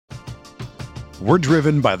We're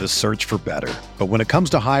driven by the search for better. But when it comes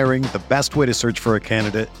to hiring, the best way to search for a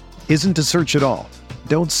candidate isn't to search at all.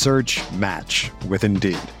 Don't search, match with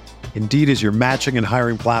Indeed. Indeed is your matching and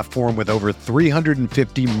hiring platform with over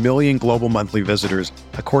 350 million global monthly visitors,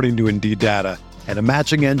 according to Indeed data, and a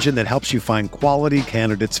matching engine that helps you find quality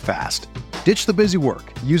candidates fast. Ditch the busy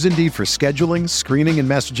work. Use Indeed for scheduling, screening, and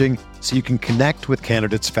messaging so you can connect with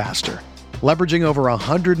candidates faster. Leveraging over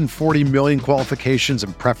 140 million qualifications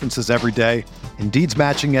and preferences every day, Indeed's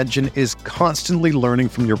matching engine is constantly learning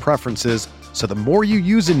from your preferences, so the more you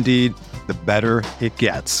use Indeed, the better it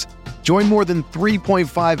gets. Join more than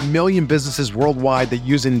 3.5 million businesses worldwide that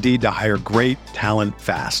use Indeed to hire great talent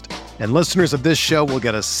fast. And listeners of this show will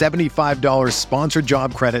get a $75 sponsored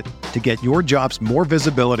job credit to get your jobs more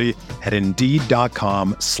visibility at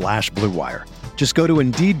Indeed.com/Blue Wire. Just go to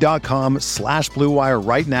Indeed.com/Blue Wire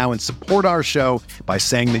right now and support our show by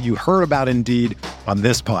saying that you heard about Indeed on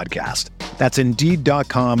this podcast. That's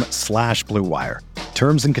Indeed.com/Blue Wire.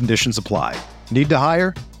 Terms and conditions apply. Need to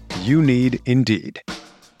hire? You need Indeed.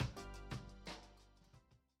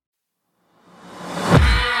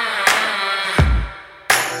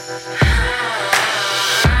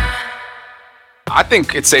 I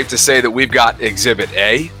think it's safe to say that we've got Exhibit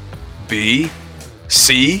A, B,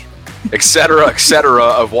 C, et cetera,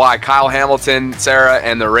 of why Kyle Hamilton, Sarah,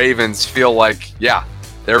 and the Ravens feel like, yeah,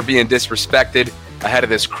 they're being disrespected ahead of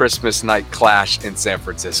this Christmas night clash in San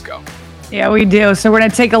Francisco. Yeah, we do. So we're going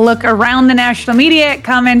to take a look around the national media,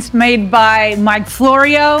 comments made by Mike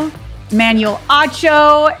Florio, Manuel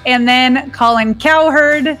Acho, and then Colin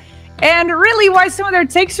Cowherd, and really why some of their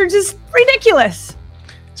takes are just ridiculous.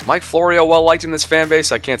 Is Mike Florio well-liked in this fan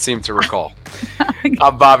base? I can't seem to recall.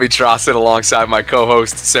 I'm Bobby Trossett alongside my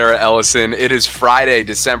co-host, Sarah Ellison. It is Friday,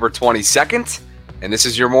 December 22nd, and this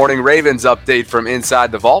is your morning Ravens update from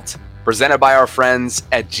Inside the Vault, presented by our friends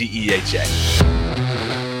at GEHA.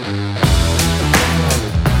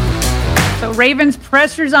 So Ravens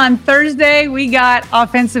pressers on Thursday, we got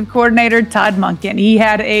offensive coordinator Todd Monken. He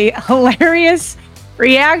had a hilarious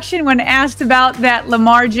reaction when asked about that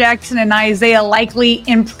Lamar Jackson and Isaiah Likely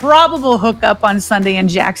improbable hookup on Sunday in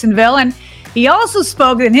Jacksonville. And he also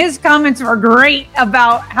spoke, and his comments were great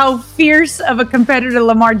about how fierce of a competitor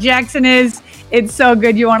Lamar Jackson is. It's so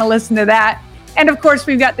good. You want to listen to that. And of course,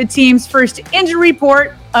 we've got the team's first injury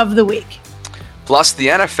report of the week. Plus, the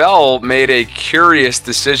NFL made a curious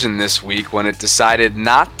decision this week when it decided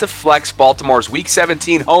not to flex Baltimore's Week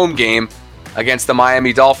 17 home game against the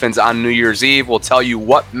Miami Dolphins on New Year's Eve. We'll tell you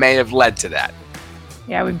what may have led to that.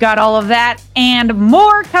 Yeah, we've got all of that and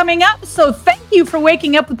more coming up. So thank you for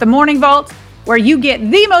waking up with the Morning Vault, where you get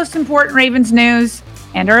the most important Ravens news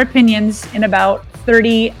and our opinions in about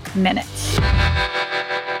 30 minutes.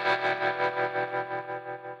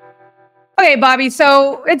 Okay, Bobby,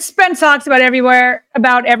 so it's been talked about everywhere. We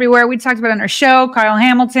talked about it on our show. Kyle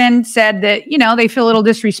Hamilton said that, they feel a little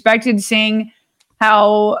disrespected seeing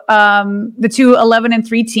how the two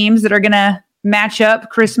 11-3 teams that are going to match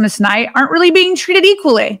up Christmas night aren't really being treated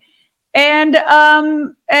equally. And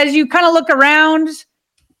as you kind of look around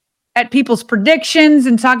at people's predictions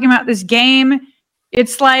and talking about this game,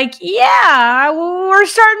 it's like, yeah, we're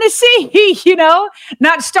starting to see,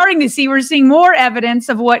 not starting to see, we're seeing more evidence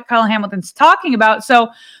of what Kyle Hamilton's talking about. So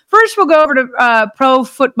first we'll go over to Pro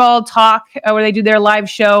Football Talk, where they do their live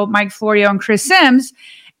show, Mike Florio and Chris Sims.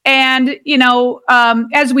 And,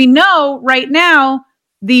 as we know right now,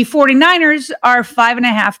 the 49ers are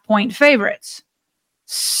 5.5-point favorites.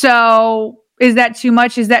 So is that too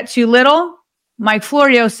much? Is that too little? Mike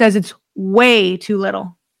Florio says it's way too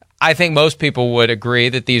little. I think most people would agree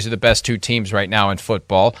that these are the best two teams right now in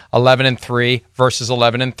football, 11-3 versus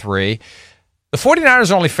 11-3. The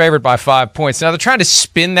 49ers are only favored by 5 points. Now, they're trying to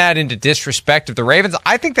spin that into disrespect of the Ravens.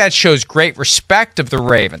 I think that shows great respect of the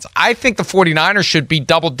Ravens. I think the 49ers should be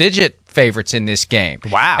double-digit favorites in this game.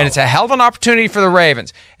 Wow. And it's a hell of an opportunity for the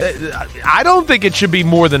Ravens. I don't think it should be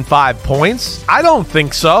more than 5 points. I don't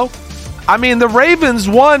think so. I mean, the Ravens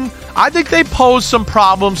won. I think they posed some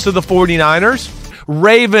problems to the 49ers.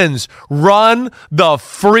 Ravens, run the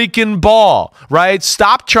freaking ball, right?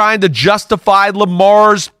 Stop trying to justify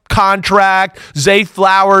Lamar's contract, Zay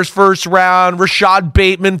Flowers first round, Rashad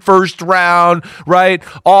Bateman first round, right?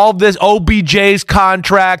 All this OBJ's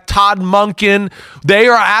contract, Todd Monken. They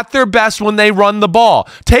are at their best when they run the ball.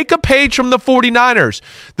 Take a page from the 49ers.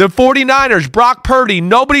 The 49ers, Brock Purdy,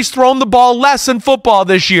 nobody's thrown the ball less in football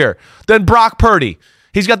this year than Brock Purdy.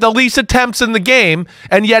 He's got the least attempts in the game,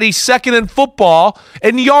 and yet he's second in football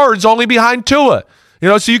in yards, only behind Tua.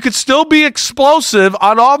 So you could still be explosive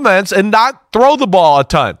on offense and not throw the ball a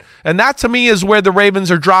ton. And that, to me, is where the Ravens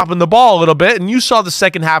are dropping the ball a little bit. And you saw the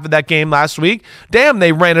second half of that game last week. Damn,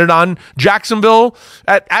 they ran it on Jacksonville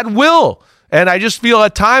at will. And I just feel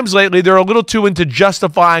at times lately they're a little too into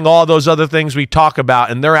justifying all those other things we talk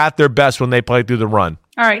about, and they're at their best when they play through the run.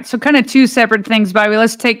 All right, so kind of two separate things, Bobby.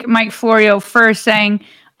 Let's take Mike Florio first saying,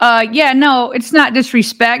 no, it's not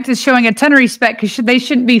disrespect. It's showing a ton of respect because they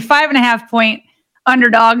shouldn't be 5.5-point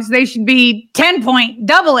underdogs. They should be 10-point,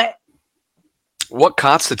 double it. What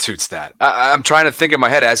constitutes that? I'm trying to think in my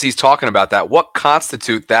head as he's talking about that. What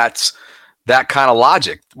constitutes that kind of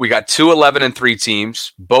logic? We got two 11-3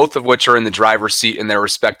 teams, both of which are in the driver's seat in their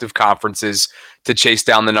respective conferences to chase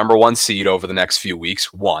down the number one seed over the next few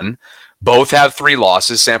weeks. One, both have 3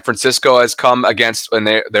 losses. San Francisco has come against, and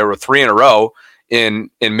there were 3 in a row in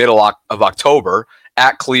middle of October,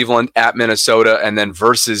 at Cleveland, at Minnesota, and then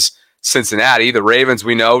versus Cincinnati. The Ravens,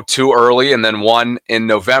 we know, 2 early and then 1 in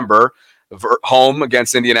November, home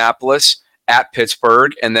against Indianapolis, at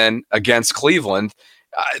Pittsburgh, and then against Cleveland.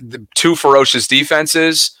 2 ferocious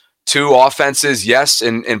defenses, 2 offenses. Yes,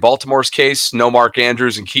 in Baltimore's case, no Mark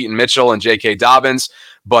Andrews and Keaton Mitchell and J.K. Dobbins,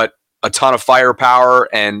 but a ton of firepower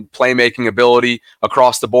and playmaking ability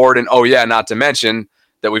across the board. And not to mention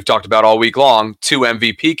that we've talked about all week long, 2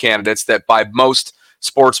 MVP candidates that by most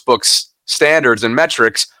sportsbooks standards and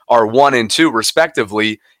metrics are 1 and 2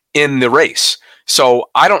 respectively in the race. So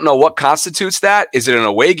I don't know what constitutes that. Is it an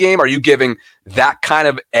away game? Are you giving that kind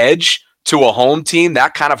of edge to a home team,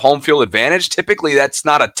 that kind of home field advantage? Typically, that's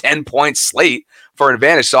not a 10-point slate for an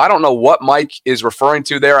advantage. So I don't know what Mike is referring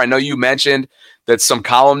to there. I know you mentioned that some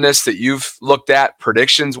columnists that you've looked at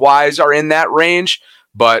predictions-wise are in that range,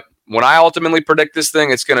 but when I ultimately predict this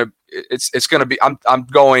thing, it's gonna be. I'm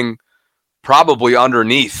going probably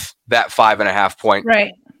underneath that 5.5-point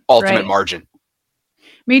ultimate margin.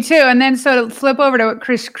 Me too. And then so to flip over to what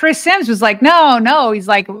Chris Sims was like, no. He's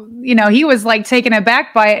like, he was like taken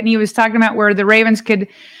aback by it. And he was talking about where the Ravens could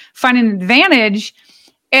find an advantage.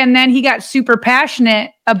 And then he got super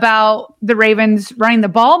passionate about the Ravens running the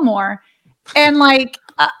ball more. And like,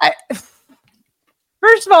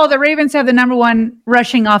 first of all, the Ravens have the number 1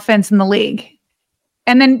 rushing offense in the league.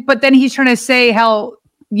 But then he's trying to say how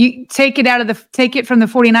you take it from the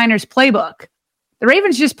 49ers playbook. The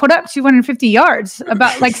Ravens just put up 250 yards,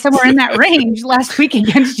 about like somewhere in that range last week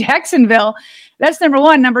against Jacksonville. That's number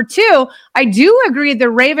 1. Number 2, I do agree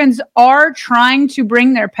the Ravens are trying to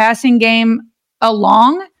bring their passing game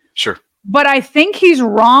along. Sure. But I think he's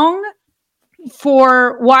wrong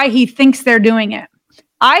for why he thinks they're doing it.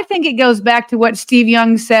 I think it goes back to what Steve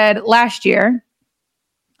Young said last year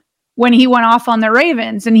when he went off on the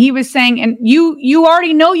Ravens. And he was saying, and you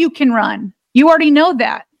already know you can run. You already know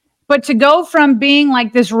that. But to go from being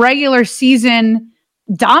like this regular season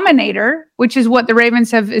dominator, which is what the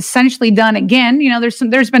Ravens have essentially done again,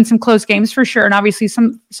 there's been some close games for sure, and obviously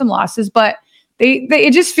some losses, but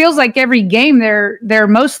it just feels like every game they're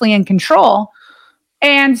mostly in control.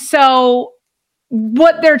 And so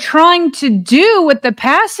what they're trying to do with the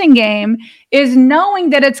passing game is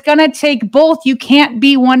knowing that it's going to take both. You can't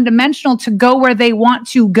be one-dimensional to go where they want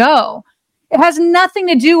to go. It has nothing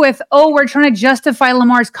to do with, we're trying to justify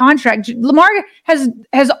Lamar's contract. Lamar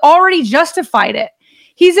has already justified it.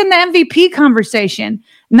 He's in the MVP conversation.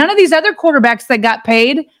 None of these other quarterbacks that got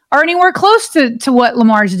paid are anywhere close to what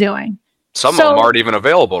Lamar's doing. Some of them aren't even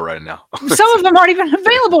available right now. Some of them aren't even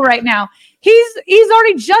available right now. He's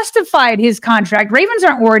already justified his contract. Ravens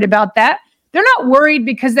aren't worried about that. They're not worried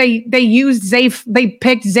because they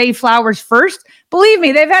picked Zay Flowers first. Believe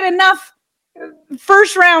me, they've had enough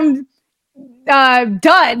first round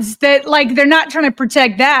duds that like they're not trying to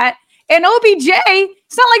protect that. And OBJ,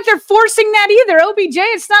 it's not like they're forcing that either. OBJ,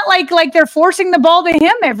 it's not like they're forcing the ball to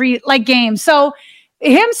him every game. So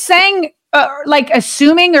him saying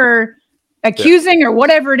assuming or accusing or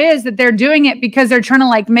whatever it is that they're doing it because they're trying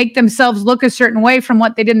to make themselves look a certain way from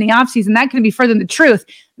what they did in the offseason, that can be further than the truth.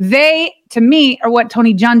 They, to me, are what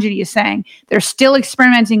Tony Dungy is saying. They're still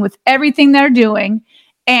experimenting with everything they're doing,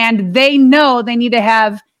 and they know they need to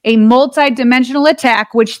have a multi-dimensional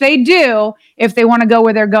attack, which they do if they want to go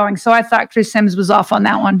where they're going. So I thought Chris Sims was off on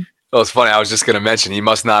that one. Well, it's funny. I was just going to mention he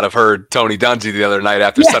must not have heard Tony Dungy the other night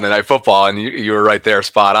after Sunday Night Football, and you were right there,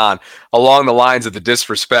 spot on. Along the lines of the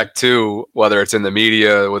disrespect, too, whether it's in the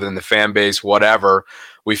media, within the fan base, whatever,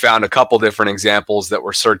 we found a couple different examples that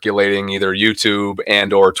were circulating either YouTube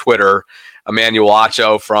and or Twitter. Emmanuel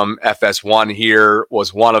Acho from FS1 here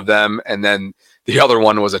was one of them, and then the other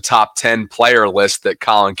one was a top 10 player list that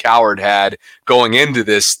Colin Cowherd had going into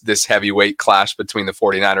this heavyweight clash between the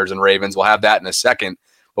 49ers and Ravens. We'll have that in a second.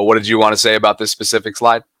 But what did you want to say about this specific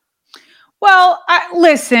slide? Well,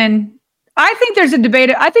 listen, I think there's a debate.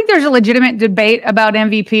 I think there's a legitimate debate about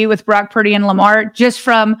MVP with Brock Purdy and Lamar, just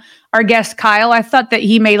from our guest Kyle. I thought that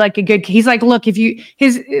he made like a good, he's like, look,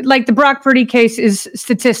 the Brock Purdy case is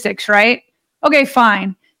statistics, right? Okay,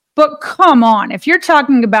 fine. But come on, if you're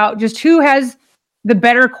talking about just who has the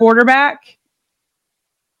better quarterback,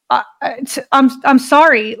 I'm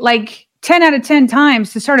sorry, like 10 out of 10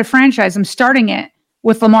 times to start a franchise, I'm starting it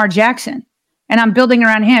with Lamar Jackson and I'm building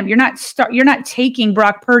around him. You're not taking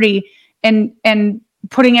Brock Purdy and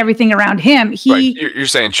putting everything around him. Right. You're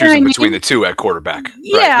saying choosing between the two at quarterback,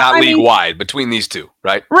 yeah, right? Not league wide, between these two,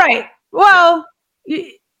 right? Right. Well,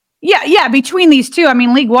 yeah, between these two. I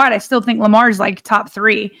mean, league wide, I still think Lamar's like top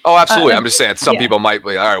 3. Oh, absolutely. I'm just saying some people might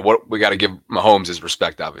be, all right, what we got to give Mahomes his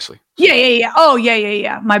respect, obviously. Yeah. Oh,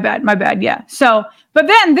 yeah. My bad. Yeah. So, but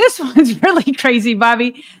then this one's really crazy,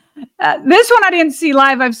 Bobby. This one I didn't see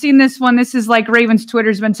live. I've seen this one. This is like Ravens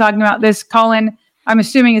Twitter's been talking about this. I'm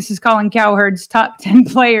assuming this is Colin Cowherd's top 10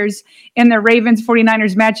 players in the Ravens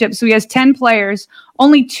 49ers matchup. So he has 10 players.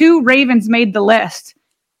 Only 2 Ravens made the list.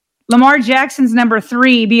 Lamar Jackson's number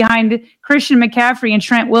 3 behind Christian McCaffrey and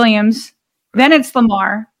Trent Williams. Then it's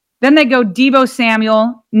Lamar. Then they go Deebo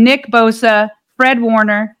Samuel, Nick Bosa, Fred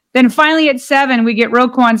Warner. Then finally at 7, we get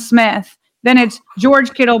Roquan Smith. Then it's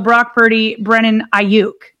George Kittle, Brock Purdy, Brennan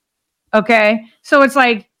Ayuk. Okay? So it's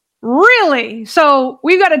like, really? So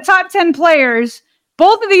we've got a top 10 players.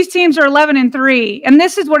 Both of these teams are 11-3. And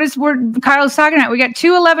this is what Kyle's talking about. We got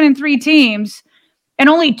 2 11-3 teams. And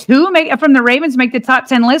only 2 from the Ravens make the top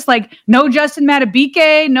 10 list. Like no Justin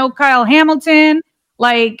Madubuike, no Kyle Hamilton,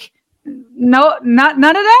 like none of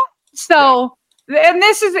that. So, and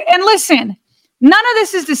listen, none of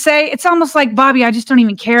this is to say, it's almost like, Bobby, I just don't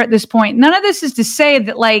even care at this point. None of this is to say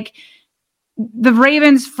that like the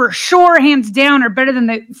Ravens for sure, hands down, are better than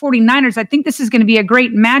the 49ers. I think this is going to be a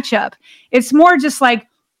great matchup. It's more just like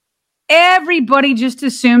everybody just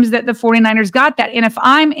assumes that the 49ers got that. And if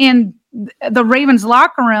I'm in the Ravens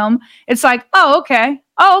locker room, it's like, oh,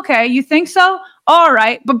 okay. You think so? All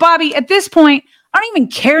right. But Bobby, at this point, I don't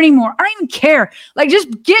even care anymore. I don't even care. Like, just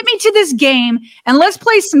get me to this game and let's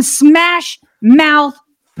play some smash mouth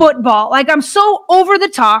football. Like, I'm so over the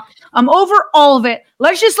talk. I'm over all of it.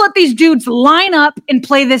 Let's just let these dudes line up and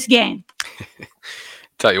play this game.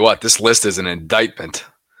 Tell you what, this list is an indictment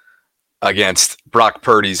against Brock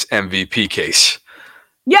Purdy's MVP case.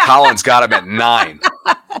 Yeah. Colin's got him at 9.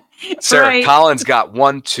 Sarah, right. Colin's got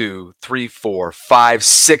 1, 2, 3, 4, 5,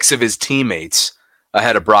 6 of his teammates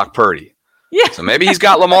ahead of Brock Purdy. Yeah. So maybe he's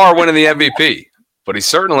got Lamar winning the MVP, but he's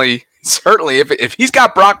certainly if he's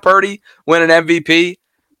got Brock Purdy winning MVP,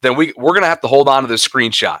 then we're going to have to hold on to this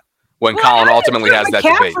screenshot when Colin ultimately has that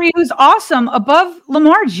debate. McCaffrey, who's awesome, above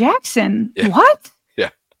Lamar Jackson. Yeah. What? Yeah.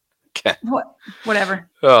 Okay. What? Whatever.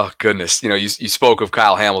 Oh, goodness. You spoke of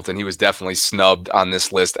Kyle Hamilton. He was definitely snubbed on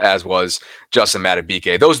this list, as was Justin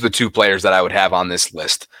Madubuike. Those are the 2 players that I would have on this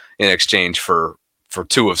list in exchange for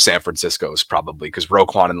 2 of San Francisco's, probably, because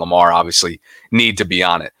Roquan and Lamar obviously need to be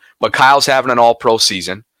on it. But Kyle's having an all-pro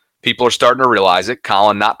season. People are starting to realize it.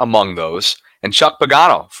 Colin not among those. And Chuck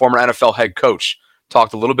Pagano, former NFL head coach,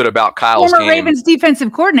 talked a little bit about Kyle's former game. Ravens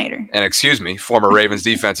defensive coordinator. And former Ravens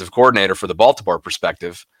defensive coordinator for the Baltimore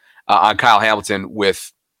perspective on Kyle Hamilton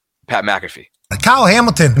with Pat McAfee. Kyle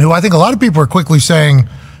Hamilton, who I think a lot of people are quickly saying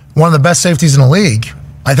one of the best safeties in the league.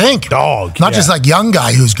 I think. Not just like young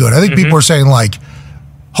guy who's good. I think people are saying like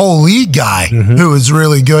whole league guy who is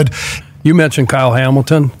really good. You mentioned Kyle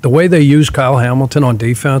Hamilton. The way they use Kyle Hamilton on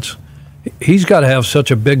defense, he's got to have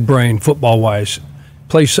such a big brain football-wise.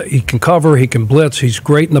 He can cover, he can blitz, he's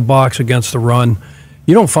great in the box against the run.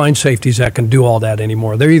 You don't find safeties that can do all that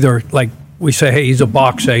anymore. They're either like, we say, hey, he's a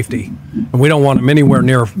box safety, and we don't want him anywhere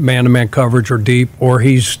near man-to-man coverage or deep, or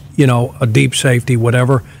he's, a deep safety,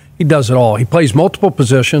 whatever. He does it all. He plays multiple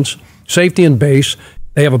positions, safety and base.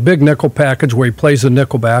 They have a big nickel package where he plays the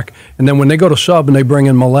nickel back, and then when they go to sub and they bring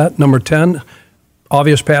in Millette, number 10,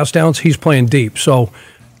 obvious pass downs, he's playing deep. So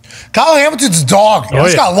Kyle Hamilton's a dog.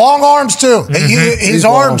 He's got long arms too. His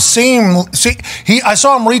arms I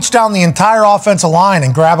saw him reach down the entire offensive line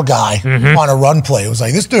and grab a guy on a run play. It was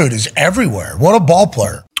like, this dude is everywhere. What a ball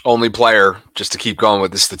player. Only player, just to keep going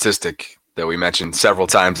with the statistic that we mentioned several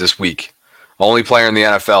times this week, only player in the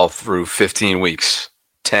NFL through 15 weeks,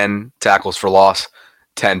 10 tackles for loss,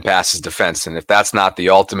 10 passes defense. And if that's not the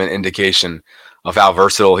ultimate indication of how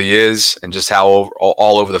versatile he is and just how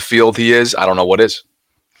all over the field he is, I don't know what is.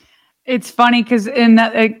 It's funny because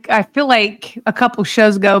I feel like a couple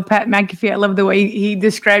shows ago, Pat McAfee, I love the way he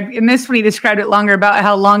described, and this one he described it longer about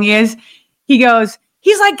how long he is. He goes,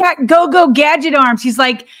 he's like got go-go gadget arms. He's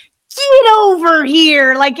like, get over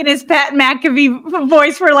here, like in his Pat McAfee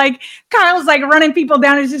voice, where like Kyle's like running people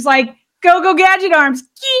down. It's just like go gadget arms,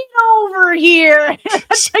 get over here.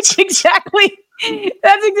 That's like exactly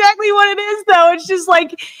what it is, though. It's just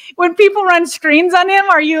like when people run screens on him,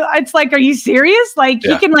 are you serious? Like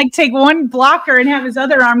he can like take one blocker and have his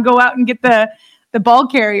other arm go out and get the ball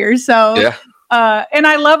carrier. So and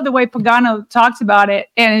I love the way Pagano talks about it,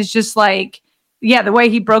 and it's just like, the way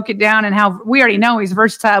he broke it down and how we already know he's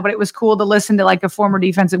versatile, but it was cool to listen to like a former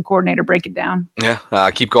defensive coordinator break it down. Yeah, I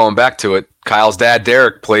keep going back to it. Kyle's dad,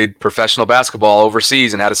 Derek, played professional basketball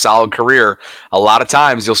overseas and had a solid career. A lot of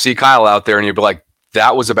times you'll see Kyle out there and you'll be like,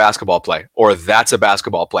 that was a basketball play, or that's a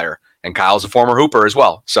basketball player. And Kyle's a former hooper as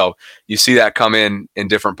well. So you see that come in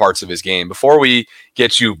different parts of his game. Before we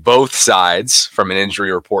get you both sides from an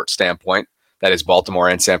injury report standpoint, that is Baltimore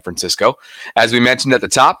and San Francisco, as we mentioned at the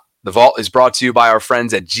top, the Vault is brought to you by our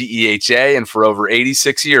friends at GEHA, and for over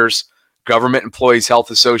 86 years, Government Employees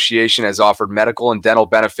Health Association has offered medical and dental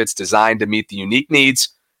benefits designed to meet the unique needs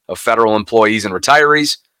of federal employees and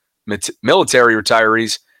retirees, military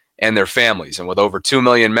retirees, and their families. And with over 2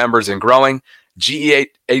 million members and growing,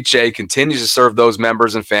 GEHA continues to serve those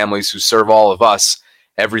members and families who serve all of us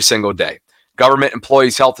every single day. Government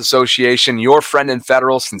Employees Health Association, your friend in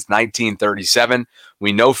federal since 1937.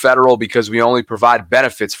 We know federal because we only provide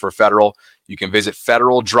benefits for federal. You can visit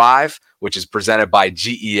Federal Drive, which is presented by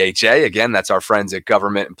GEHA. Again, that's our friends at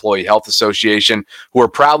Government Employee Health Association, who are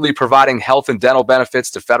proudly providing health and dental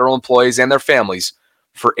benefits to federal employees and their families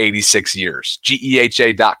for 86 years.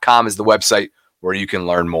 GEHA.com is the website where you can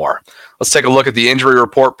learn more. Let's take a look at the injury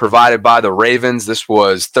report provided by the Ravens. This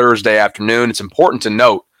was Thursday afternoon. It's important to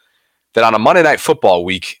note that on a Monday Night Football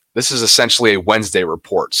week, this is essentially a Wednesday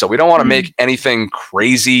report. So we don't want to make anything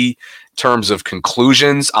crazy in terms of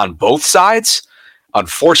conclusions on both sides.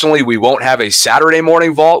 Unfortunately, we won't have a Saturday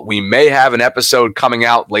morning vault. We may have an episode coming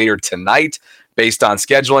out later tonight based on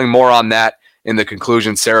scheduling. More on that in the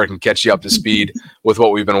conclusion. Sarah can catch you up to speed with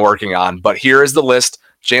what we've been working on. But here is the list.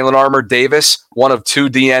 Jalen Armour-Davis, one of 2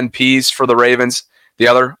 DNPs for the Ravens. The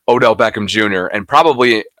other, Odell Beckham Jr., and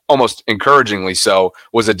probably almost encouragingly so,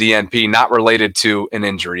 was a DNP not related to an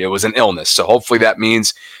injury. It was an illness. So hopefully that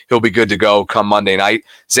means he'll be good to go come Monday night.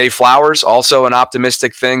 Zay Flowers, also an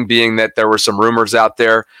optimistic thing, being that there were some rumors out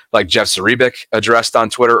there, like Jeff Zrebiec addressed on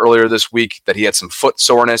Twitter earlier this week, that he had some foot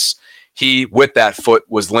soreness. He, with that foot,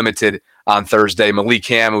 was limited on Thursday. Malik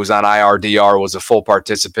Ham, who was on IR/DR, was a full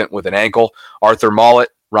participant with an ankle. Arthur Mollett,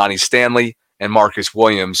 Ronnie Stanley, and Marcus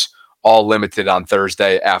Williams all limited on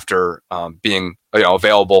Thursday after being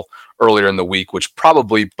available earlier in the week, which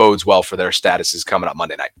probably bodes well for their statuses coming up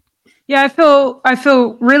Monday night. Yeah, I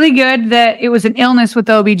feel really good that it was an illness with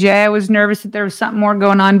OBJ. I was nervous that there was something more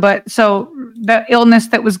going on, but so the illness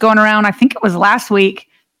that was going around, I think it was last week,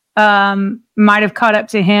 might have caught up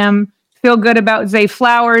to him. Feel good about Zay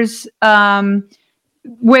Flowers.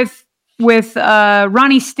 With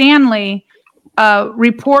Ronnie Stanley,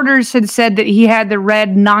 reporters had said that he had the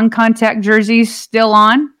red non-contact jerseys still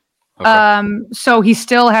on. Okay. So he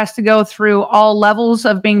still has to go through all levels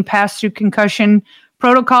of being passed through concussion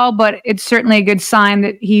protocol, but it's certainly a good sign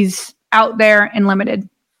that he's out there and limited.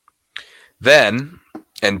 Then,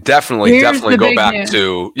 and definitely go back news.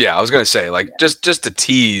 I was going to say, just to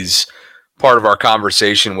tease part of our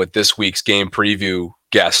conversation with this week's game preview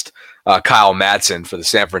guest, Kyle Madsen, for the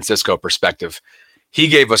San Francisco perspective. He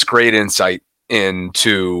gave us great insight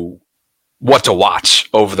into what to watch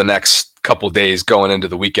over the next couple of days going into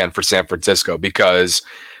the weekend for San Francisco, because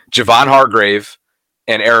Javon Hargrave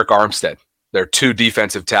and Eric Armstead, their 2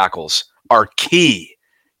 defensive tackles, are key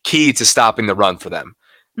to stopping the run for them.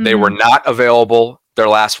 Mm-hmm. They were not available their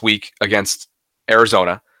last week against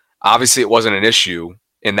Arizona. Obviously, it wasn't an issue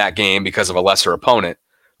in that game because of a lesser opponent,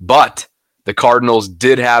 but the Cardinals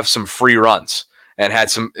did have some free runs and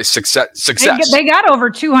had some success. They got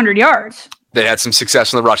over 200 yards. They had some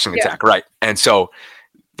success in the rushing attack, right? And so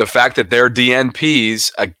the fact that they're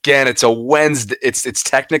DNPs, again, it's a Wednesday. It's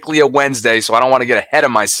technically a Wednesday, so I don't want to get ahead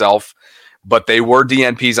of myself, but they were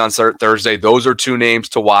DNPs on Thursday. Those are 2 names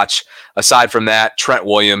to watch. Aside from that, Trent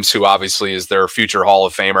Williams, who obviously is their future Hall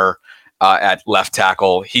of Famer at left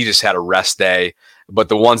tackle, he just had a rest day. But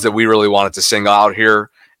the ones that we really wanted to single out here,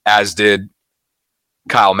 as did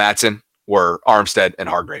Kyle Madsen, were Armstead and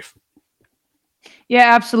Hargrave.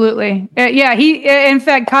 Yeah, absolutely. In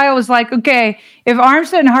fact, Kyle was like, okay, if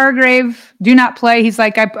Armstead and Hargrave do not play, he's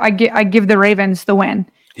like, I give the Ravens the win.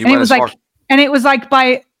 And it was like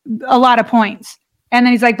by a lot of points. And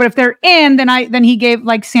then he's like, but if they're in, then he gave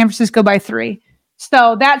like San Francisco by 3.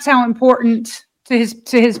 So that's how important to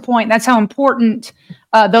his point. That's how important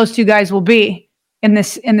those two guys will be in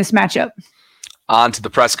this matchup. On to the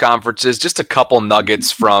press conferences, just a couple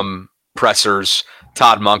nuggets from pressers.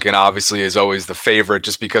 Todd Monken obviously is always the favorite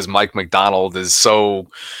just because Mike McDonald is so,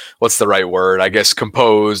 what's the right word? I guess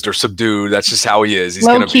composed or subdued. That's just how he is. He's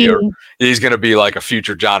going to be like a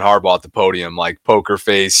future John Harbaugh at the podium, like poker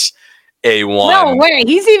face, A1. No way.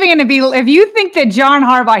 He's even going to be, if you think that John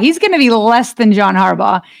Harbaugh, he's going to be less than John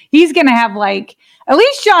Harbaugh. He's going to have like, at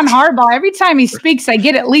least John Harbaugh, every time he speaks, I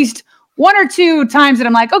get at least one or two times that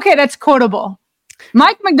I'm like, okay, that's quotable.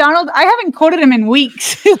 Mike McDonald, I haven't quoted him in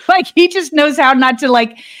weeks. Like he just knows how not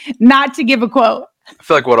to give a quote. I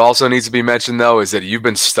feel like what also needs to be mentioned though is that you've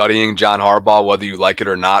been studying John Harbaugh, whether you like it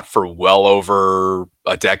or not, for well over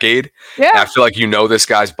a decade. Yeah. And I feel like you know this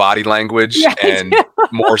guy's body language and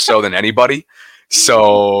more so than anybody.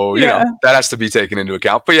 So, you know, that has to be taken into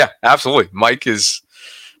account. But yeah, absolutely. Mike's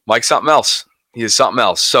something else. He is something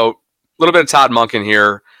else. So a little bit of Todd Monken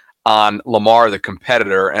here on Lamar, the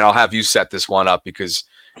competitor, and I'll have you set this one up because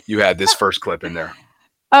you had this first clip in there.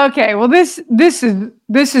 Okay, well this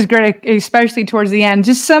is great, especially towards the end.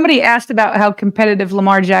 Just somebody asked about how competitive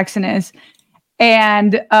Lamar Jackson is,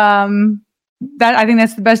 and that I think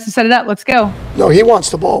that's the best to set it up. Let's go. No, he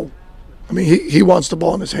wants the ball. I mean, he wants the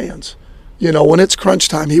ball in his hands. You know, when it's crunch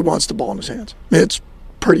time, he wants the ball in his hands. I mean, it's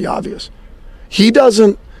pretty obvious. He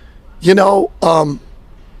doesn't,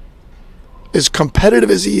 as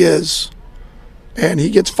competitive as he is, and he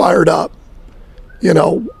gets fired up,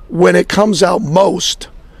 when it comes out most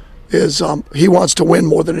is he wants to win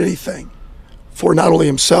more than anything for not only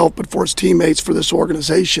himself, but for his teammates, for this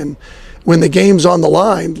organization. When the game's on the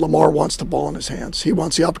line, Lamar wants the ball in his hands. He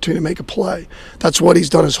wants the opportunity to make a play. That's what he's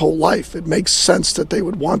done his whole life. It makes sense that they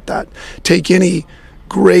would want that. Take any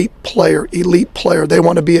great player, elite player, they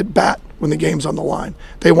want to be at bat when the game's on the line.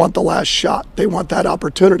 They want the last shot. They want that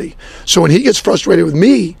opportunity. So when he gets frustrated with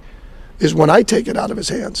me is when I take it out of his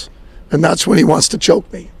hands. And that's when he wants to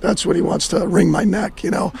choke me. That's when he wants to wring my neck,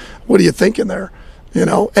 What are you thinking there?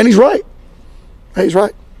 And he's right. He's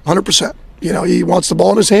right, 100%. He wants the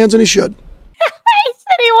ball in his hands, and he should. He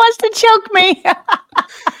said he wants to choke me.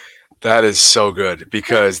 That is so good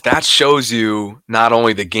because that shows you not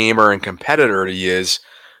only the gamer and competitor he is,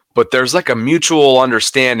 but there's like a mutual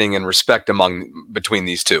understanding and respect between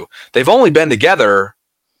these two. They've only been together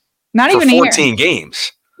not for even 14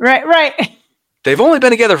 games. Right. They've only been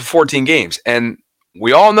together for 14 games, and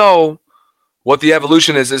we all know what the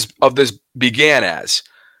evolution of this began as.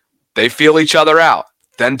 They feel each other out.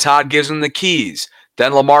 Then Todd gives them the keys.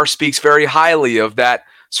 Then Lamar speaks very highly of that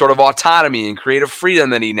sort of autonomy and creative freedom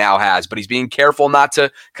that he now has, but he's being careful not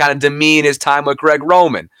to kind of demean his time with Greg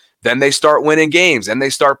Roman. Then they start winning games, and they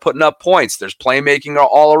start putting up points. There's playmaking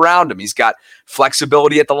all around him. He's got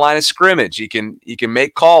flexibility at the line of scrimmage. He can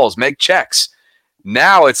make calls, make checks.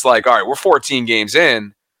 Now it's like, all right, we're 14 games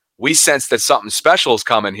in. We sense that something special is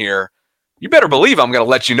coming here. You better believe I'm going to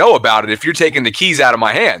let you know about it if you're taking the keys out of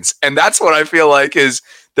my hands. And that's what I feel like it's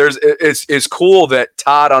cool that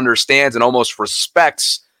Todd understands and almost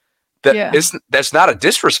respects that. That's not a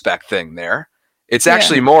disrespect thing there. It's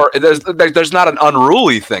actually more. There's not an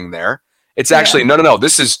unruly thing there. It's actually no.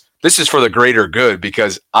 This is for the greater good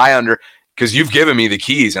because because you've given me the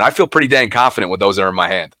keys and I feel pretty dang confident with those that are in my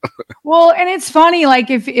hand. Well, and it's funny, like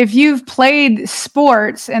if you've played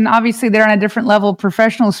sports, and obviously they're on a different level,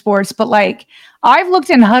 professional sports, but like I've looked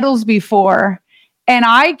in huddles before, and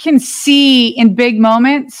I can see in big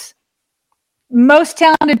moments, most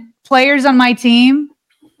talented players on my team,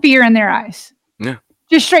 fear in their eyes. Yeah.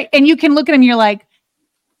 Just straight. And you can look at them, you're like,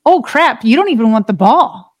 oh crap, you don't even want the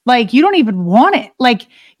ball. Like, you don't even want it. Like,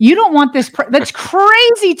 you don't want this. That's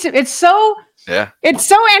crazy. It's so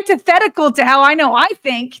antithetical to how I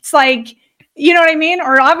think. It's like, you know what I mean?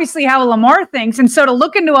 Or obviously how Lamar thinks. And so to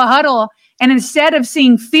look into a huddle and instead of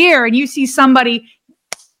seeing fear and you see somebody,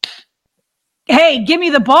 hey, give me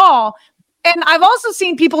the ball. And I've also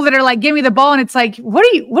seen people that are like, give me the ball. And it's like, what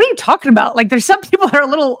are you talking about? Like, there's some people that are a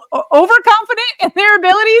little overconfident in their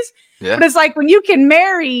abilities. Yeah. But it's like when you can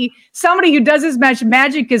marry somebody who does as much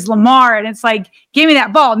magic as Lamar, and it's like, give me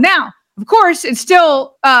that ball. Now, of course, it's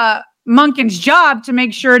still Monken's job to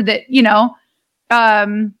make sure that, you're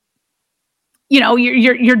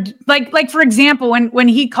like, for example, when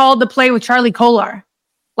he called the play with Charlie Kolar,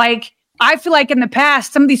 like, I feel like in the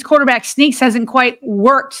past, some of these quarterback sneaks hasn't quite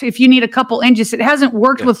worked. If you need a couple inches, it hasn't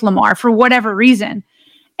worked with Lamar for whatever reason.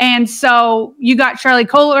 And so you got Charlie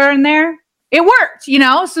Kolar in there. It worked,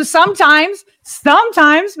 So sometimes,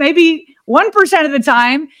 maybe 1% of the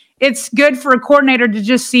time, it's good for a coordinator to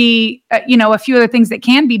just see, a few other things that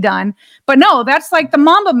can be done. But no, that's like the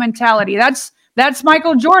Mamba mentality. That's That's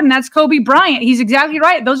Michael Jordan. That's Kobe Bryant. He's exactly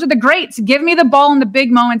right. Those are the greats. Give me the ball in the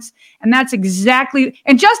big moments. And that's exactly,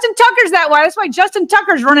 and Justin Tucker's that way. That's why Justin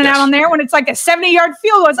Tucker's running out on there when it's like a 70-yard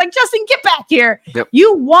field goal. It's like, Justin, get back here. Yep.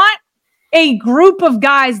 You want a group of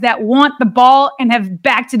guys that want the ball and have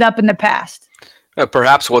backed it up in the past.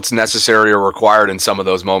 Perhaps what's necessary or required in some of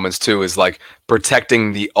those moments too is like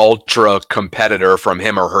protecting the ultra competitor from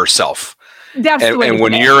him or herself. That's and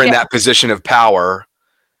when you're in that position of power,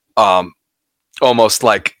 almost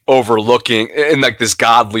like overlooking in like this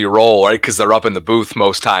godly role, right? Because they're up in the booth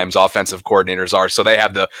most times, offensive coordinators are. So they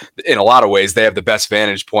have in a lot of ways, they have the best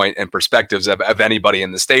vantage point and perspectives of anybody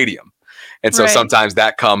in the stadium. And so sometimes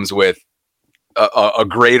that comes with a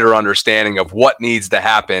greater understanding of what needs to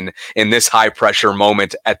happen in this high pressure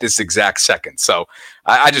moment at this exact second. So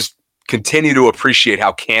I just continue to appreciate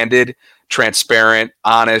how candid, transparent,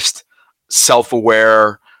 honest,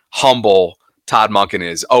 self-aware, humble Todd Monken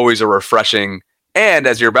is. Always a refreshing and,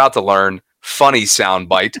 as you're about to learn, funny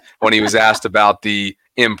soundbite when he was asked about the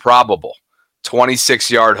improbable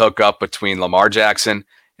 26-yard hookup between Lamar Jackson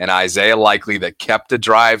and Isaiah Likely that kept the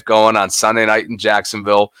drive going on Sunday night in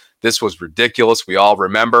Jacksonville. This was ridiculous. We all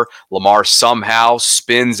remember Lamar somehow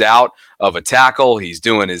spins out of a tackle. He's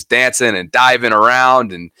doing his dancing and diving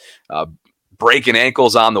around and breaking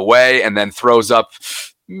ankles on the way, and then throws up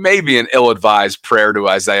maybe an ill-advised prayer to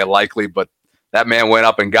Isaiah Likely, but that man went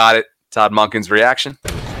up and got it. Todd Monken's reaction?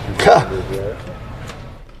 I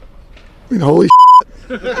mean, holy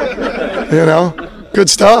good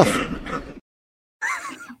stuff.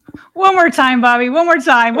 One more time, Bobby. One more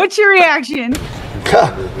time. What's your reaction?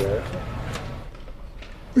 I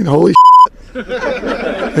mean, holy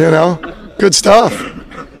good stuff.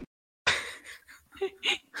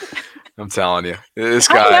 I'm telling you, this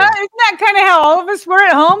guy. Yeah, isn't that kind of how all of us were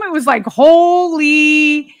at home? It was like,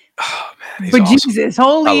 holy, but awesome. Jesus,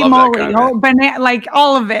 holy moly, like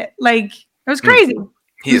all of it. Like, it was crazy.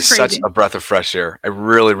 He is such a breath of fresh air. I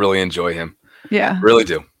really, really enjoy him. Yeah. Really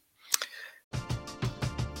do.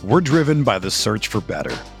 We're driven by the search for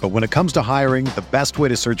better. But when it comes to hiring, the best way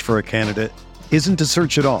to search for a candidate isn't to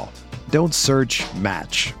search at all. Don't search,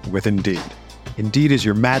 match with Indeed. Indeed is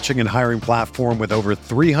your matching and hiring platform with over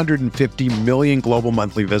 350 million global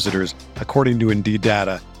monthly visitors, according to Indeed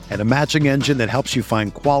data, and a matching engine that helps you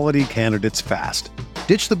find quality candidates fast.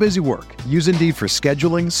 Ditch the busy work. Use Indeed for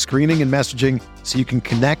scheduling, screening, and messaging so you can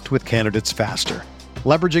connect with candidates faster.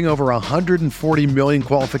 Leveraging over 140 million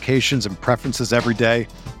qualifications and preferences every day,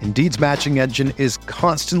 Indeed's matching engine is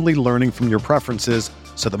constantly learning from your preferences,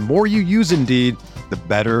 so the more you use Indeed, the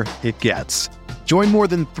better it gets. Join more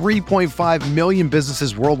than 3.5 million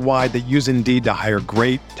businesses worldwide that use Indeed to hire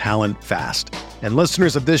great talent fast. And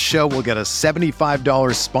listeners of this show will get a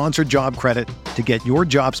 $75 sponsored job credit to get your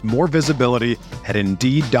jobs more visibility at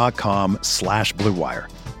Indeed.com/Blue Wire.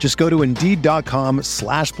 Just go to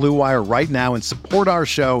Indeed.com/Blue Wire right now and support our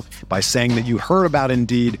show by saying that you heard about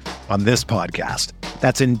Indeed on this podcast.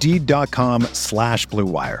 That's Indeed.com/Blue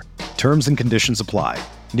Wire. Terms and conditions apply.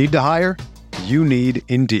 Need to hire? You need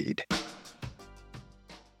Indeed.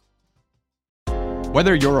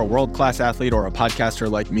 Whether you're a world-class athlete or a podcaster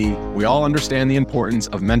like me, we all understand the importance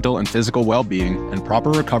of mental and physical well-being and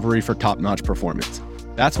proper recovery for top-notch performance.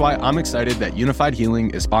 That's why I'm excited that Unified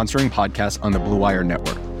Healing is sponsoring podcasts on the Blue Wire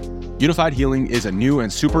Network. Unified Healing is a new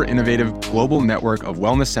and super innovative global network of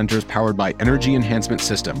wellness centers powered by Energy Enhancement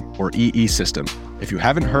System, or EE System. If you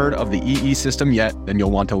haven't heard of the EE System yet, then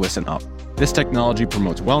you'll want to listen up. This technology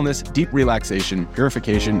promotes wellness, deep relaxation,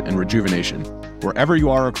 purification, and rejuvenation. Wherever you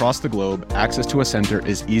are across the globe, access to a center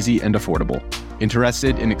is easy and affordable.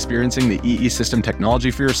 Interested in experiencing the EE System technology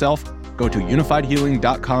for yourself? Go to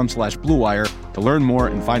unifiedhealing.com/Blue Wire to learn more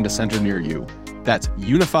and find a center near you. That's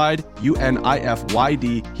unified,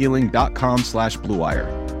 UNIFYD, healing.com/Blue Wire.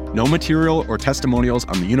 No material or testimonials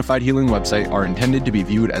on the Unified Healing website are intended to be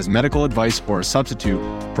viewed as medical advice or a substitute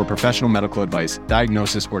for professional medical advice,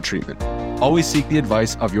 diagnosis, or treatment. Always seek the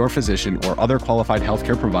advice of your physician or other qualified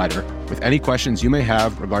healthcare provider with any questions you may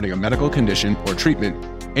have regarding a medical condition or treatment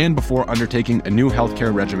and before undertaking a new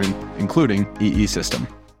healthcare regimen, including EE System.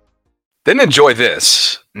 Then enjoy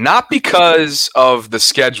this, not because of the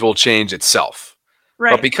schedule change itself,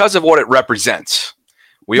 but because of what it represents.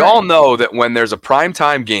 We all know that when there's a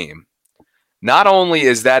primetime game, not only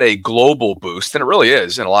is that a global boost, and it really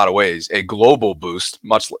is in a lot of ways, a global boost,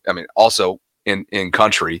 also in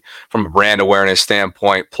country from a brand awareness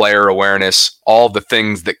standpoint, player awareness, all the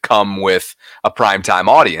things that come with a primetime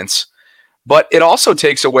audience, but it also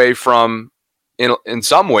takes away from, in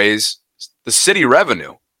some ways, the city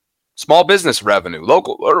revenue. Small business revenue,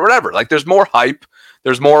 local, or whatever. Like there's more hype,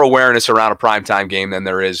 there's more awareness around a primetime game than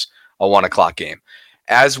there is a 1 o'clock game.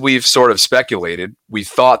 As we've sort of speculated, we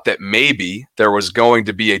thought that maybe there was going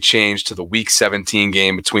to be a change to the Week 17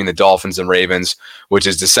 game between the Dolphins and Ravens, which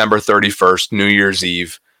is December 31st, New Year's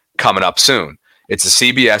Eve, coming up soon. It's a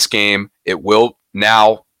CBS game. It will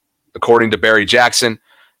now, according to Barry Jackson,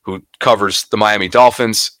 who covers the Miami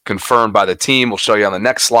Dolphins, confirmed by the team. We'll show you on the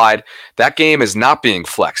next slide. That game is not being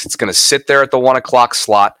flexed. It's going to sit there at the 1 o'clock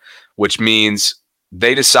slot, which means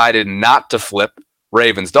they decided not to flip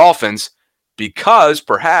Ravens-Dolphins because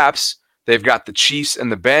perhaps they've got the Chiefs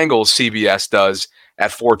and the Bengals, CBS does,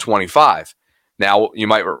 at 4:25. Now, you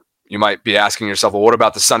might be asking yourself, well, what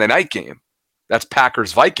about the Sunday night game? That's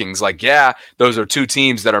Packers-Vikings. Like, yeah, those are two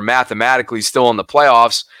teams that are mathematically still in the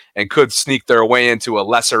playoffs and could sneak their way into a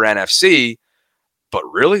lesser NFC. But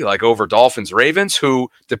really, like over Dolphins-Ravens, who,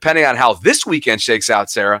 depending on how this weekend shakes out,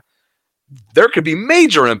 Sarah, there could be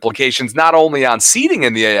major implications not only on seeding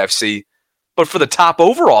in the AFC, but for the top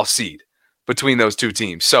overall seed between those two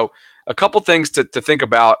teams. So a couple things to think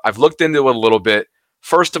about. I've looked into it a little bit.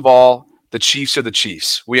 First of all, the Chiefs are the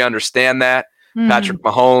Chiefs. We understand that. Patrick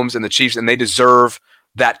Mahomes and the Chiefs, and they deserve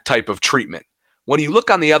that type of treatment. When you look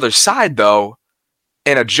on the other side, though,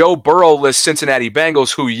 and a Joe Burrow-less Cincinnati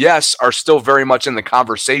Bengals, who, yes, are still very much in the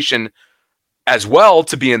conversation as well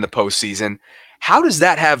to be in the postseason, how does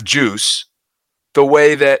that have juice the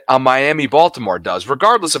way that a Miami-Baltimore does,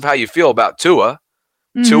 regardless of how you feel about Tua?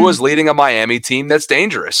 Tua's leading a Miami team that's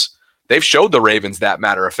dangerous. They've showed the Ravens that,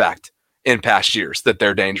 matter of fact, in past years, that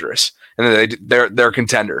they're dangerous and they're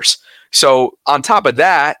contenders. So on top of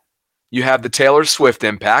that, you have the Taylor Swift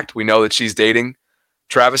impact. We know that she's dating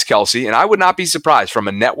Travis Kelce, and I would not be surprised from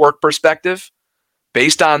a network perspective,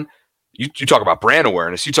 based on, you talk about brand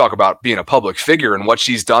awareness, you talk about being a public figure and what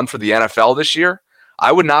she's done for the NFL this year.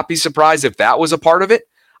 I would not be surprised if that was a part of it.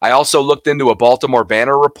 I also looked into a Baltimore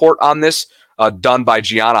Banner report on this, done by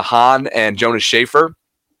Gianna Hahn and Jonas Schaefer,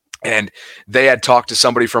 and they had talked to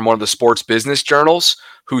somebody from one of the sports business journals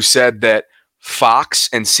who said that Fox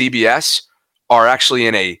and CBS are actually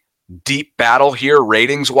in a deep battle here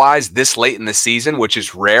ratings-wise this late in the season, which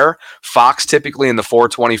is rare. Fox typically in the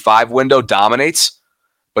 4:25 window dominates,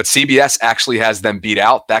 but CBS actually has them beat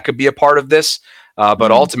out. That could be a part of this.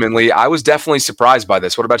 But ultimately, I was definitely surprised by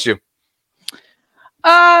this. What about you?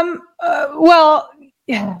 Well,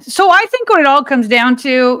 so I think what it all comes down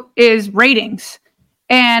to is ratings.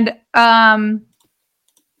 And I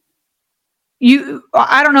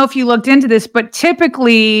don't know if you looked into this, but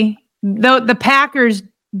typically the Packers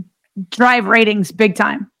drive ratings big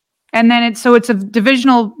time. And then it's a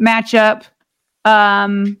divisional matchup.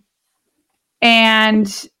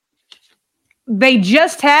 And they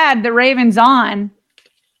just had the Ravens on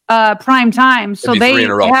prime time. So they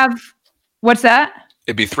have, what's that?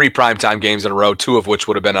 It'd be 3 primetime games in a row, 2 of which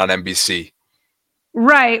would have been on NBC.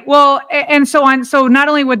 Right. Well, and so on. So not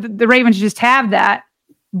only would the Ravens just have that,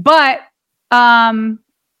 but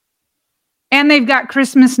and they've got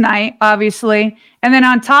Christmas night, obviously. And then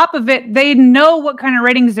on top of it, they know what kind of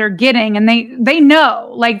ratings they're getting. And they know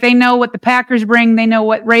what the Packers bring. They know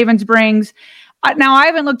what Ravens brings. Now, I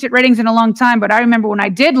haven't looked at ratings in a long time, but I remember when I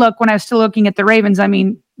did look, when I was still looking at the Ravens, I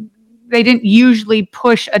mean, they didn't usually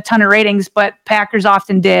push a ton of ratings, but Packers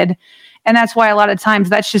often did. And that's why a lot of times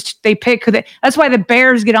they pick. That's why the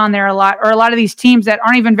Bears get on there a lot, or a lot of these teams that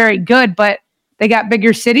aren't even very good, but they got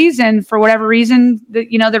bigger cities, and for whatever reason,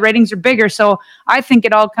 the ratings are bigger. So I think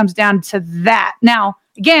it all comes down to that. Now,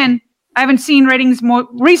 again, I haven't seen ratings more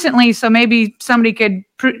recently, so maybe somebody could,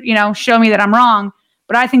 show me that I'm wrong.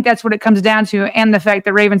 But I think that's what it comes down to, and the fact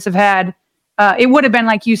that Ravens have had, it would have been,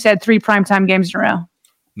 like you said, 3 primetime games in a row.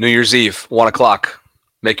 New Year's Eve, 1 o'clock.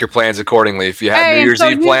 Make your plans accordingly. If you have New Year's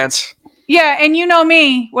Eve plans. Yeah, and you know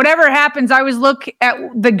me, whatever happens, I always look at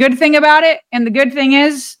the good thing about it, and the good thing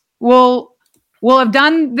is we'll have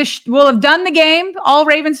done the game. All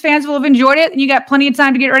Ravens fans will have enjoyed it, and you got plenty of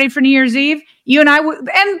time to get ready for New Year's Eve. You and I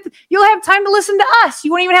and you'll have time to listen to us.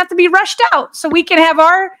 You won't even have to be rushed out, so we can have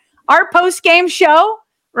our post-game show,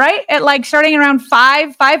 right? At like starting around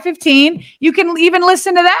 5:15. You can even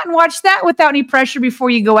listen to that and watch that without any pressure before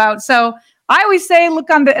you go out. So I always say, look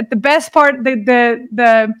at the best part,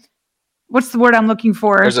 the what's the word I'm looking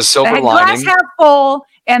for? There's a silver lining. Glass half full,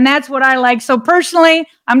 and that's what I like. So personally,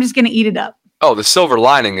 I'm just going to eat it up. Oh, the silver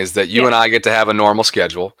lining is that you and I get to have a normal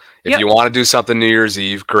schedule. If you want to do something New Year's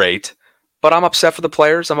Eve, great. But I'm upset for the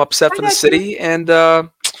players. I'm upset for the city. And, 1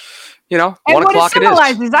 o'clock it is.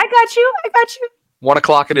 I got you. 1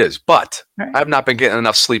 o'clock it is. But I have not been getting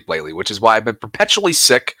enough sleep lately, which is why I've been perpetually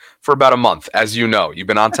sick for about a month. As you know, you've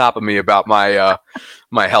been on top of me about my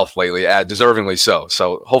my health lately, deservingly so.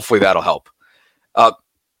 So hopefully that'll help.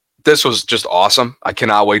 this was just awesome. I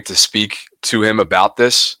cannot wait to speak to him about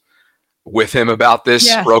this, with him about this.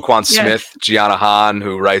 Yes. Roquan Smith, Gianna Hahn,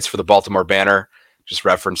 who writes for the Baltimore Banner, just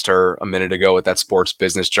referenced her a minute ago with that Sports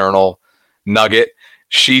Business Journal nugget.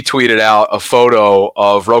 She tweeted out a photo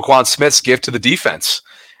of Roquan Smith's gift to the defense.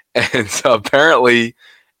 And apparently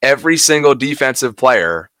every single defensive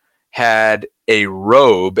player had a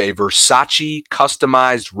robe, a Versace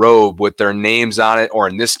customized robe with their names on it, or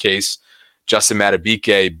in this case, Justin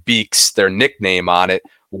Madubuike Beaks, their nickname on it,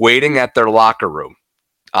 waiting at their locker room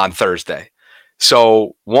on Thursday.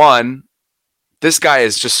 So, one, this guy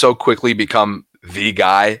has just so quickly become the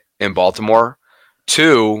guy in Baltimore.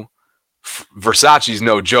 Two, Versace's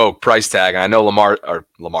no joke price tag. And I know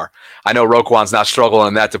I know Roquan's not struggling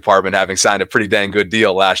in that department, having signed a pretty dang good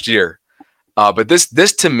deal last year. But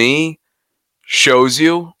this to me shows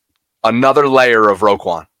you another layer of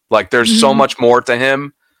Roquan. Like, there's so much more to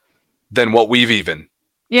him than what we've even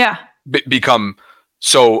become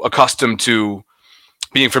so accustomed to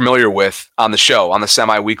being familiar with on the show, on the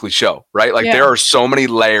semi-weekly show, right? Like, there are so many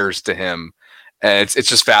layers to him, and it's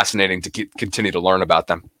just fascinating to continue to learn about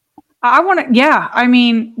them. I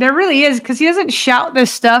mean, there really is, because he doesn't shout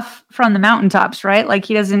this stuff from the mountaintops, right? Like,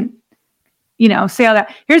 he doesn't, say all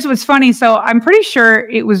that. Here's what's funny. So I'm pretty sure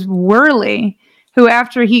it was Worley who,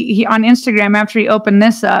 after he on Instagram, after he opened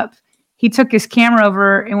this up, he took his camera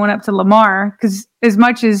over and went up to Lamar, because as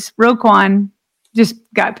much as Roquan just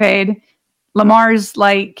got paid, Lamar's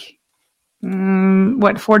like,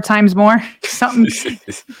 4 times more? Something,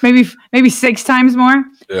 maybe 6 times more.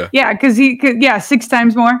 Yeah, because 6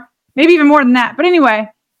 times more, maybe even more than that. But anyway,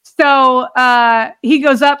 so he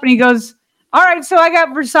goes up and he goes, all right, so I got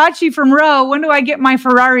Versace from Roe. When do I get my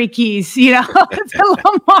Ferrari keys? To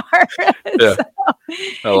Lamar. Yeah.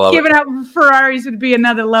 So, giving out Ferraris would be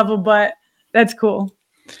another level, but that's cool.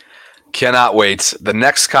 Cannot wait. The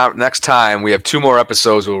next time we have 2 more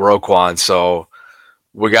episodes with Roquan, so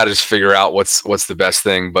we got to just figure out what's the best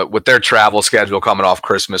thing. But with their travel schedule coming off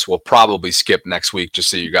Christmas, we'll probably skip next week, just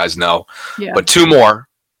so you guys know. Yeah. But 2 more,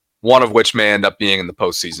 one of which may end up being in the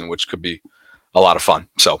postseason, which could be a lot of fun.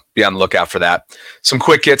 So be on the lookout for that. Some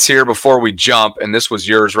quick hits here before we jump, and this was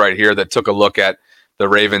yours right here that took a look at the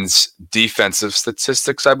Ravens' defensive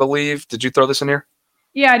statistics, I believe. Did you throw this in here?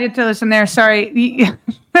 Yeah, I did throw this in there. Sorry.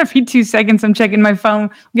 Every 2 seconds, I'm checking my phone.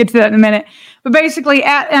 We'll get to that in a minute. But basically,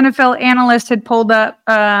 at NFL Analyst had pulled up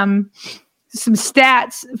some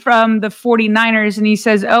stats from the 49ers, and he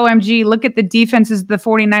says, OMG, look at the defenses the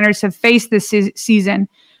 49ers have faced this season.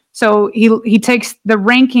 So he takes the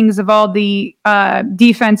rankings of all the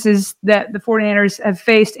defenses that the 49ers have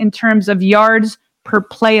faced in terms of yards per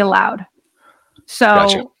play allowed.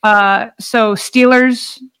 So so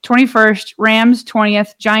Steelers 21st, Rams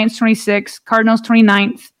 20th, Giants 26th, Cardinals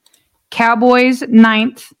 29th, Cowboys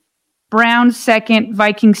 9th, Browns 2nd,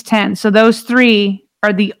 Vikings 10. So those 3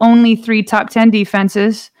 are the only 3 top 10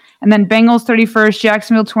 defenses. And then Bengals 31st,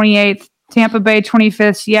 Jacksonville 28th, Tampa Bay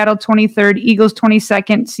 25th, Seattle 23rd, Eagles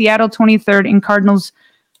 22nd, Seattle 23rd, and Cardinals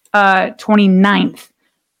 29th.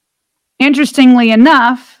 Interestingly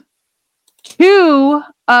enough, 2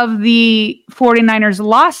 of the 49ers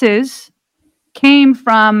losses came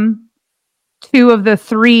from 2 of the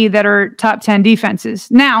 3 that are top 10 defenses.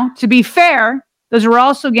 Now, to be fair, those were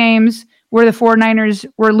also games where the 49ers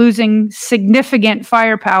were losing significant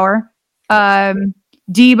firepower.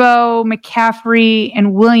 Debo, McCaffrey,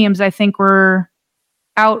 and Williams, I think, were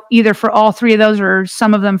out either for all 3 of those or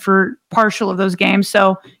some of them for partial of those games.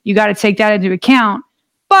 So you got to take that into account.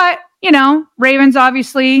 But, Ravens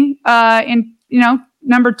obviously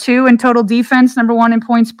number 2 in total defense, number 1 in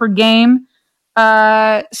points per game.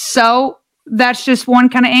 So that's just one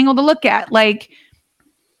kind of angle to look at. Like,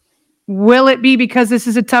 will it be because this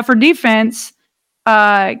is a tougher defense?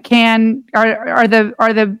 Are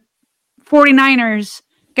the 49ers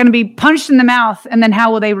going to be punched in the mouth, and then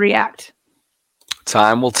how will they react?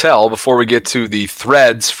 Time will tell. Before we get to the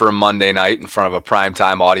threads for Monday night in front of a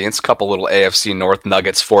primetime audience, couple little AFC North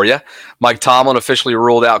nuggets for you. Mike Tomlin officially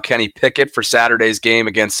ruled out Kenny Pickett for Saturday's game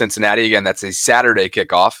against Cincinnati. Again, that's a Saturday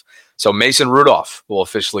kickoff. So Mason Rudolph will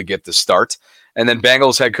officially get the start. And then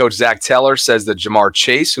Bengals head coach Zach Taylor says that Jamar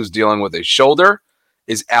Chase, who's dealing with a shoulder,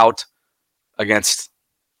 is out against,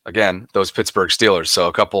 again, those Pittsburgh Steelers. So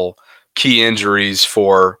a couple key injuries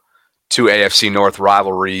for 2 AFC North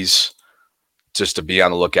rivalries just to be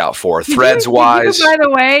on the lookout for. Threads-wise. By the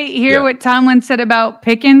way, hear what Tomlin said about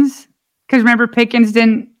Pickens? Because remember, Pickens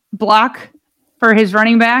didn't block for his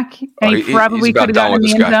running back, and he probably could have gotten in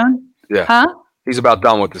the end zone. Yeah. Huh? He's about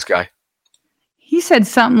done with this guy. He said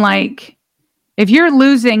something like, if you're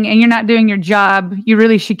losing and you're not doing your job, you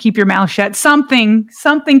really should keep your mouth shut. Something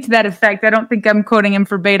to that effect. I don't think I'm quoting him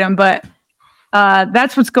verbatim, but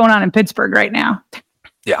that's what's going on in Pittsburgh right now.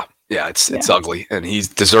 Yeah, it's ugly, and he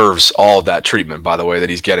deserves all of that treatment, by the way, that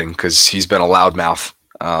he's getting, because he's been a loudmouth.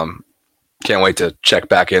 Can't wait to check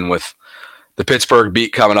back in with the Pittsburgh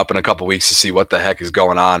beat coming up in a couple weeks to see what the heck is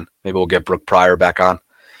going on. Maybe we'll get Brooke Pryor back on.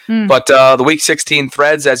 But the Week 16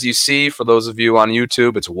 threads, as you see, for those of you on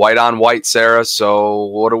YouTube, it's white on white, Sarah. So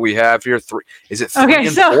what do we have here? Is it 3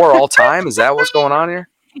 and 4 all time? Is that what's going on here?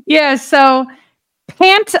 Yeah, so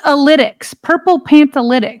Pantalytics, Purple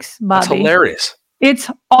Pantalytics, Bobby. That's hilarious. It's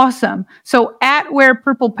awesome. So at Wear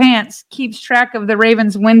Purple Pants keeps track of the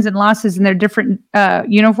Ravens' wins and losses in their different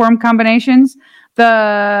uniform combinations.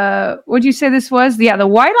 What'd you say this was? The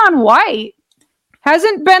white on white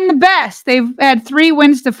hasn't been the best. They've had 3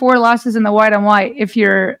 wins to 4 losses in the white on white. If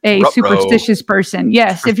you're a superstitious person,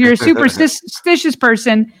 yes. If you're a superstitious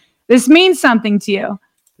person, this means something to you.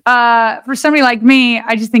 For somebody like me,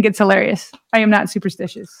 I just think it's hilarious. I am not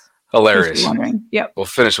superstitious. Hilarious. Yep. We'll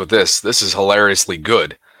finish with this. This is hilariously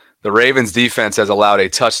good. The Ravens defense has allowed a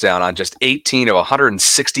touchdown on just 18 of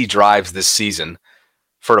 160 drives this season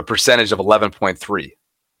for a percentage of 11.3.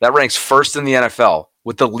 That ranks first in the NFL,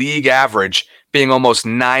 with the league average being almost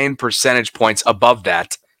 9 percentage points above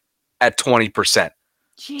that at 20%.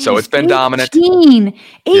 Jeez, so it's been dominant.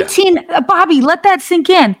 18. Bobby, let that sink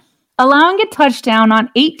in. Allowing a touchdown on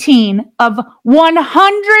 18 of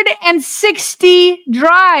 160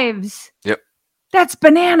 drives. Yep. That's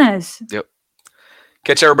bananas. Yep.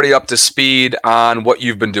 Catch everybody up to speed on what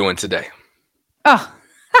you've been doing today. Oh,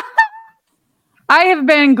 I have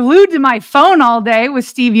been glued to my phone all day with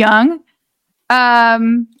Steve Young. I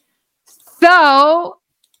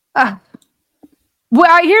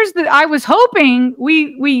was hoping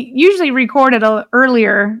we usually record at an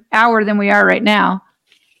earlier hour than we are right now.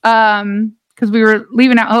 Because we were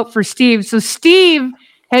leaving out hope for Steve. So Steve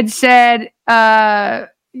had said, he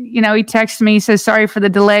texted me, he says, sorry for the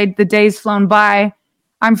delay. The day's flown by.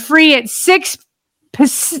 I'm free at 6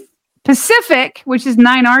 Pacific, which is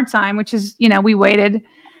 9 our time, which is, we waited.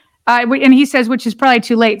 And he says, which is probably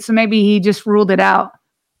too late. So maybe he just ruled it out.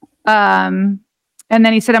 And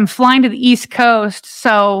then he said, I'm flying to the East Coast.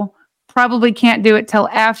 So probably can't do it till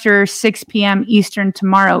after 6 p.m. Eastern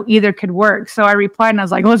tomorrow. Either could work. So I replied and I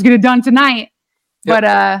was like, let's get it done tonight. Yep.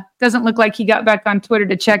 But doesn't look like he got back on Twitter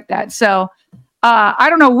to check that. So I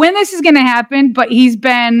don't know when this is going to happen, but he's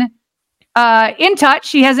been in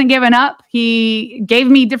touch. He hasn't given up. He gave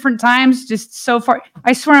me different times just so far.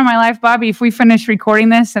 I swear on my life, Bobby, if we finish recording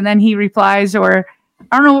this and then he replies, or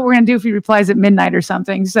I don't know what we're going to do if he replies at midnight or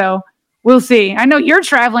something. So we'll see. I know you're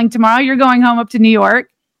traveling tomorrow. You're going home up to New York.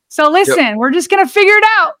 So listen, We're just going to figure it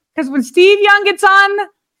out. Because when Steve Young gets on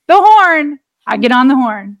the horn, I get on the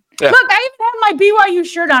horn. Yeah. Look, I even have my BYU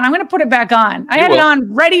shirt on. I'm going to put it back on. I had it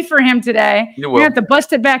on ready for him today. We're going to have to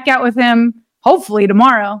bust it back out with him, hopefully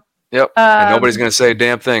tomorrow. Yep. And nobody's going to say a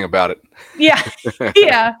damn thing about it. Yeah.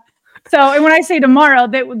 Yeah. So, and when I say tomorrow,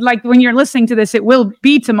 that would, like when you're listening to this, it will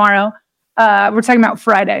be tomorrow. We're talking about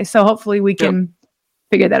Friday. So hopefully we can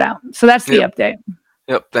figure that out. So that's the update.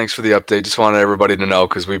 Yep. Thanks for the update. Just wanted everybody to know,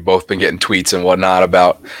 because we've both been getting tweets and whatnot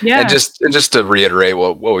about, and just to reiterate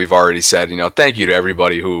what we've already said, thank you to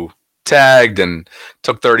everybody who tagged and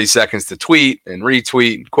took 30 seconds to tweet and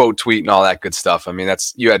retweet and quote tweet and all that good stuff. I mean,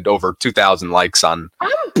 you had over 2,000 likes on. I'm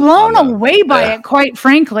blown away by it, quite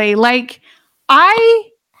frankly. Like, I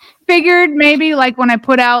figured maybe like when I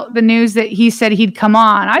put out the news that he said he'd come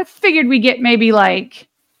on, I figured we get maybe like,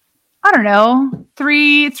 I don't know,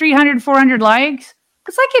 300, 400 likes.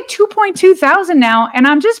 It's like at 2.2 thousand now, and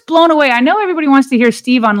I'm just blown away. I know everybody wants to hear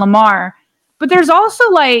Steve on Lamar, but there's also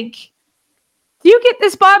like, do you get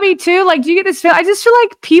this, Bobby, too? Like, do you get this feel? I just feel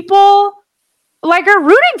like people like are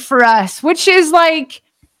rooting for us, which is like,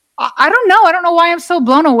 I don't know. I don't know why I'm so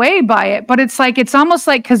blown away by it, but it's like, it's almost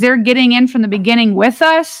like because they're getting in from the beginning with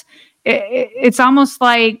us. It's almost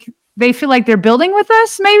like they feel like they're building with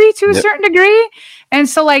us, maybe to a certain degree. And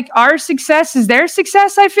so like our success is their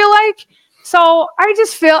success, I feel like. So I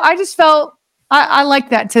just felt I like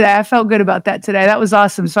that today. I felt good about that today. That was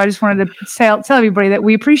awesome. So I just wanted to tell everybody that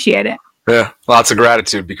we appreciate it. Yeah, lots of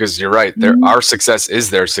gratitude, because you're right. Our success is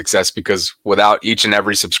their success, because without each and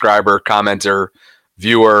every subscriber, commenter,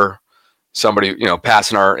 viewer, somebody,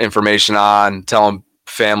 passing our information on, telling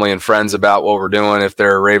family and friends about what we're doing, if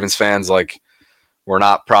they're Ravens fans, like, we're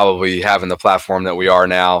not probably having the platform that we are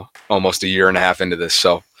now, almost a year and a half into this.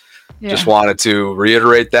 So just wanted to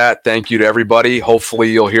reiterate that. Thank you to everybody.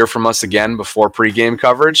 Hopefully you'll hear from us again before pregame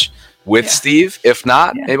coverage with Steve. If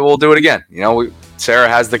not, maybe we'll do it again. Sarah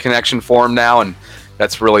has the connection for him now, and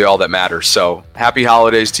that's really all that matters. So happy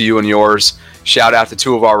holidays to you and yours. Shout out to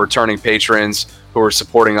two of our returning patrons who are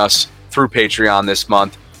supporting us through Patreon this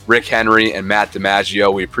month, Rick Henry and Matt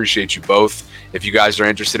DiMaggio. We appreciate you both. If you guys are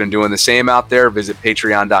interested in doing the same out there, visit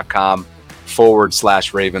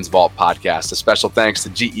patreon.com/Ravens Vault Podcast. A special thanks to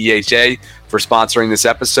GEHA for sponsoring this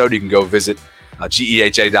episode. You can go visit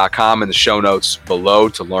GEHA.com in the show notes below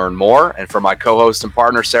to learn more. And for my co-host and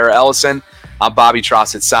partner, Sarah Ellison, I'm Bobby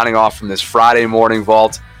Trossett signing off from this Friday morning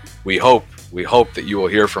vault. We hope that you will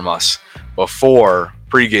hear from us before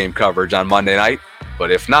pregame coverage on Monday night.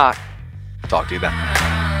 But if not, talk to you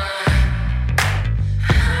then.